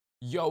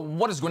Yo,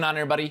 what is going on,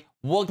 everybody?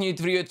 Welcome to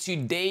the video.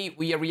 Today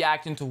we are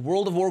reacting to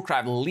World of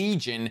Warcraft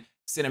Legion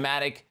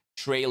cinematic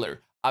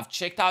trailer. I've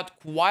checked out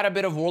quite a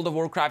bit of World of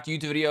Warcraft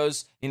YouTube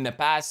videos in the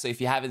past, so if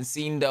you haven't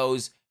seen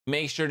those,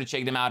 make sure to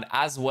check them out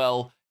as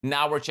well.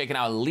 Now we're checking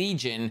out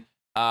Legion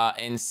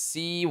and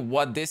see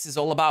what this is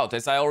all about.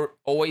 As I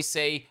always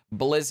say,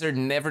 Blizzard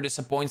never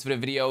disappoints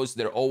with the videos.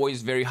 They're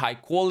always very high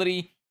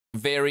quality,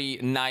 very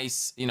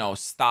nice,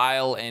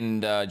 style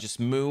and just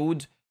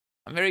mood.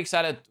 I'm very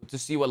excited to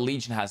see what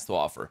Legion has to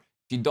offer.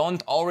 If you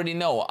don't already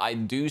know, I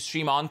do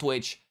stream on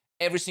Twitch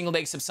every single day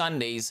except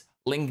Sundays.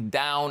 Link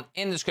down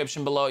in the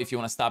description below if you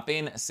want to stop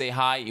in, say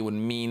hi. It would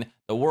mean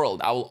the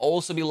world. I will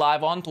also be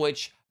live on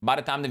Twitch by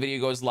the time the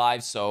video goes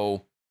live,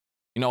 so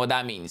you know what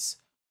that means.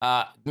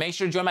 Make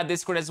sure to join my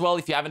Discord as well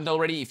if you haven't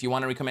already, if you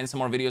want to recommend some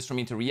more videos for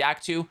me to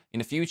react to in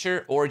the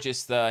future, or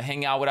just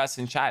hang out with us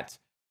in chat.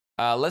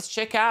 Let's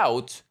check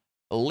out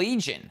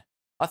Legion.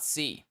 Let's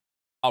see.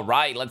 All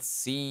right, let's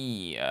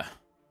see.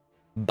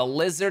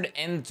 Blizzard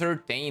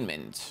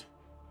Entertainment.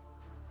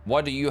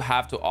 What do you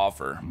have to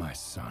offer? My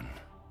son.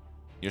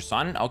 Your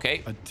son?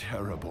 Okay. A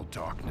terrible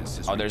darkness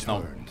is there's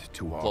no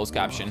to our closed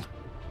caption.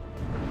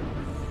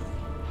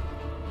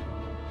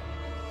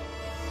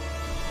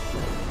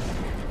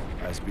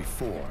 As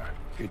before,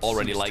 it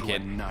already seeks like to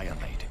it.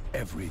 Annihilate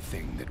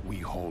everything that we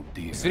hold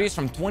dear. This video is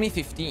from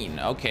 2015.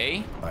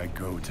 Okay. I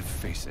go to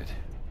face it,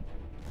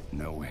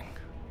 knowing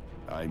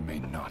I may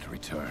not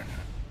return.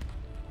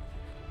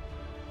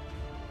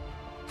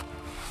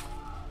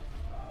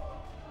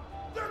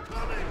 They're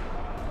coming!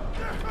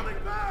 They're coming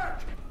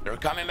back! They're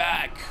coming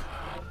back.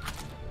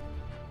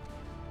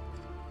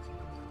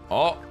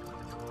 Oh.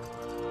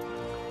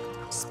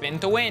 Spin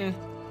to win.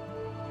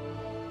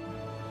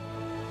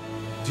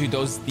 Dude,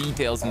 those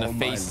details in the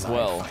face as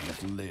well. I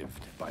have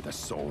lived by the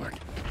sword.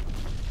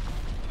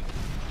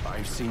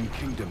 I've seen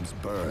kingdoms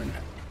burn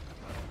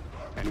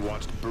and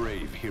watched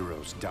brave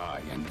heroes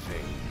die in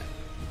vain.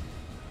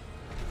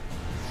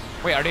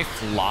 Wait, are they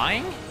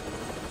flying?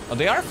 Oh,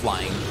 they are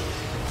flying.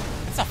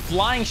 It's a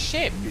flying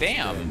ship.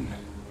 Damn. It's been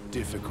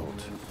difficult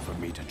for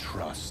me to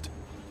trust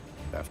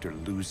after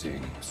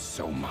losing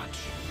so much.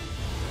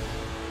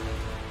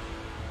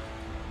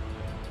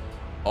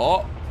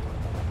 Oh.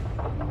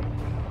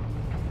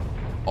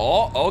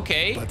 Oh,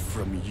 okay. But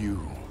from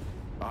you,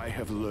 I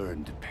have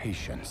learned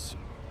patience,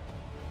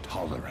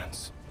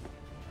 tolerance,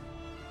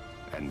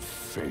 and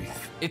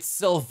faith. It's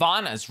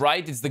Sylvanas,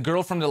 right? It's the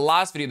girl from the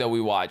last video that we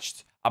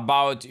watched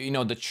about,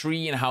 the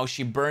tree and how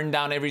she burned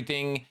down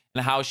everything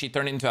and how she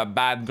turned into a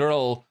bad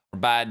girl or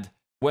bad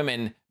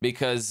woman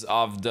because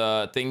of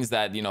the things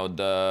that,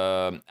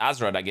 the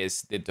Azeroth, I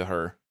guess, did to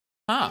her.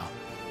 Huh.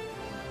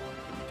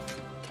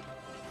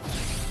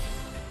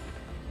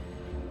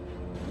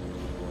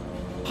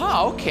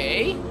 Huh,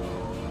 okay.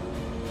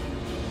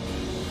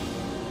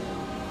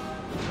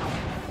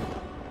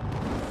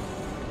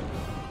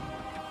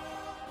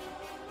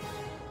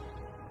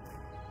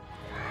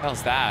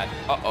 Hell's that?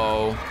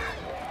 Uh-oh.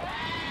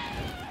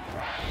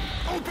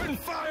 Open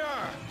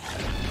fire!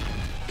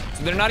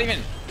 So they're not even,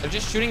 they're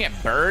just shooting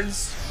at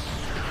birds?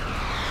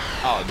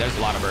 Oh, there's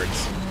a lot of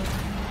birds.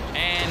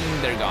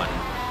 And they're gone.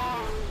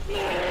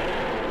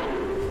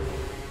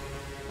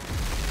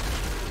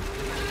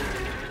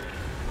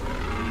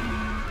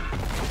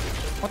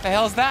 What the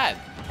hell is that?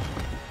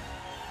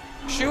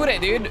 Shoot it,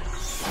 dude.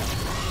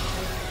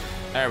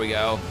 There we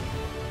go.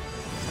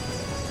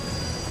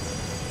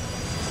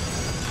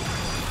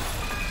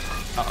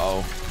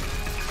 Uh-oh.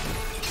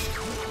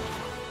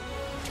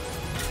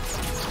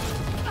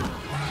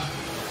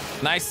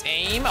 Nice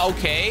aim,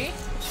 okay.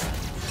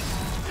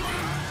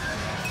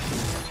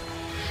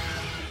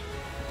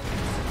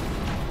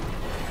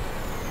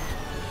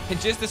 It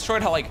just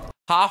destroyed like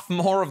half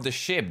more of the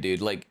ship,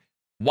 dude. Like,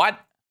 what?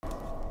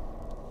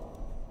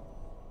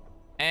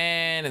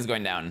 And it's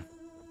going down.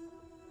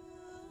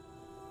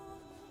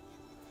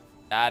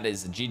 That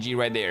is a GG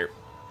right there.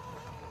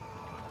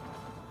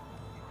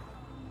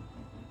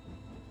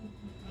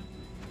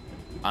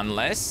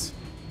 Unless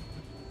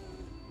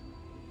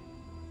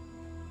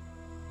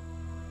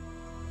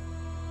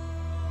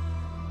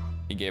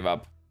he gave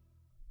up.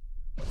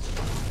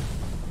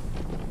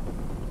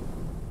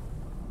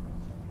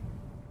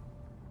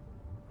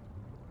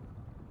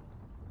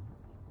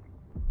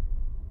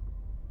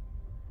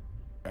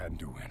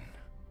 Anduin,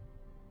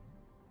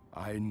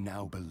 I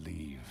now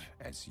believe,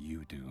 as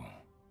you do,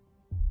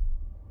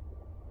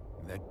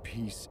 that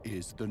peace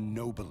is the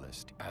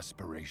noblest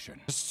aspiration.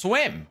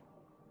 Swim.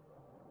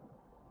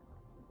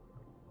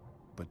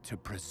 But to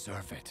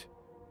preserve it,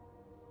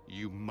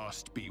 you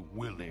must be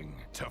willing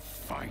to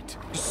fight.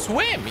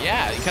 Swim,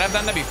 yeah. You could have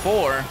done that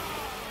before.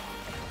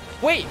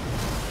 Wait.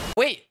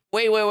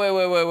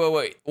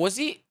 Was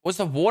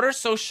the water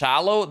so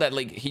shallow that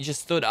like he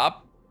just stood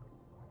up?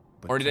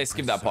 Or did I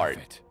skip that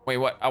part? Wait,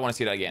 what? I want to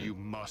see that again. You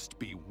must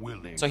be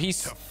willing so he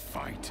to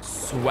fight.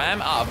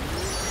 Swam up,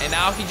 and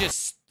now he just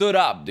stood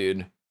up,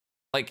 dude.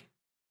 Like,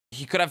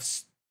 he could have...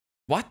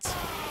 What?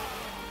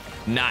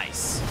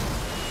 Nice.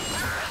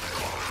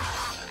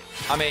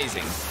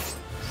 Amazing.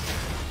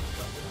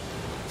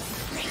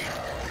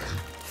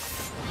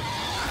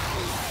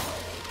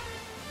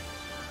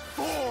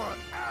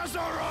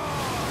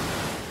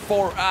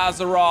 For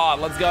Azeroth,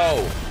 let's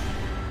go.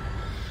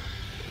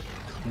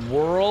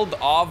 World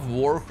of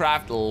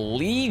Warcraft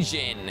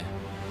Legion.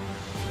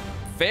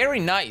 Very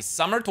nice.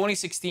 Summer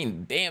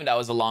 2016. Damn, that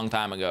was a long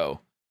time ago.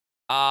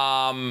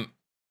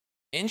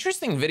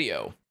 Interesting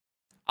video.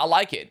 I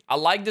like it. I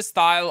like the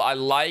style. I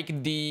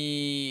like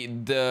the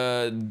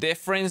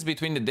difference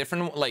between the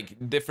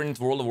different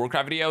World of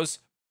Warcraft videos.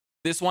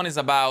 This one is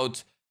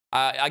about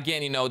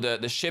again, you know,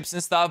 the ships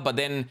and stuff, but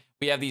then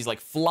we have these like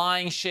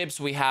flying ships.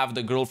 We have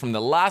the girl from the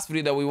last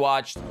video that we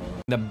watched,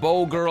 the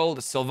bow girl,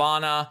 the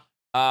Sylvana.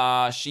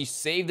 She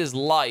saved his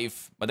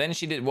life, but then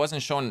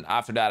wasn't shown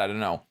after that. I don't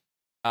know.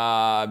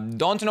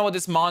 Don't know what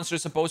this monster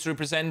is supposed to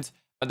represent,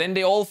 but then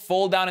they all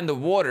fall down in the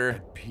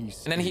water, and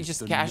then he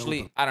just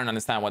casually, I don't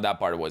understand what that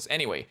part was.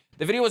 Anyway,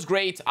 the video was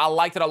great. I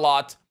liked it a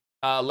lot.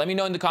 Let me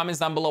know in the comments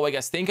down below what you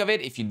guys think of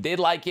it. If you did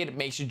like it,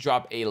 make sure to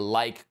drop a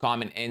like,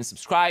 comment, and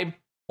subscribe.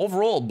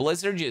 Overall,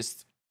 Blizzard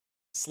just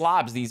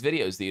slaps these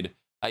videos, dude.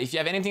 If you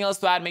have anything else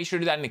to add, make sure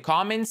to do that in the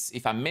comments.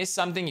 If I missed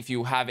something, if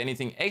you have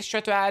anything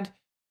extra to add.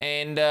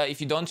 And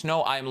if you don't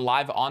know, I'm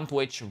live on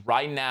Twitch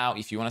right now.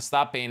 If you want to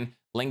stop in,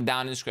 link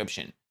down in the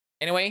description.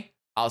 Anyway,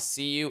 I'll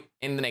see you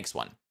in the next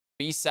one.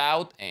 Peace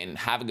out and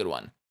have a good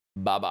one.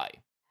 Bye-bye.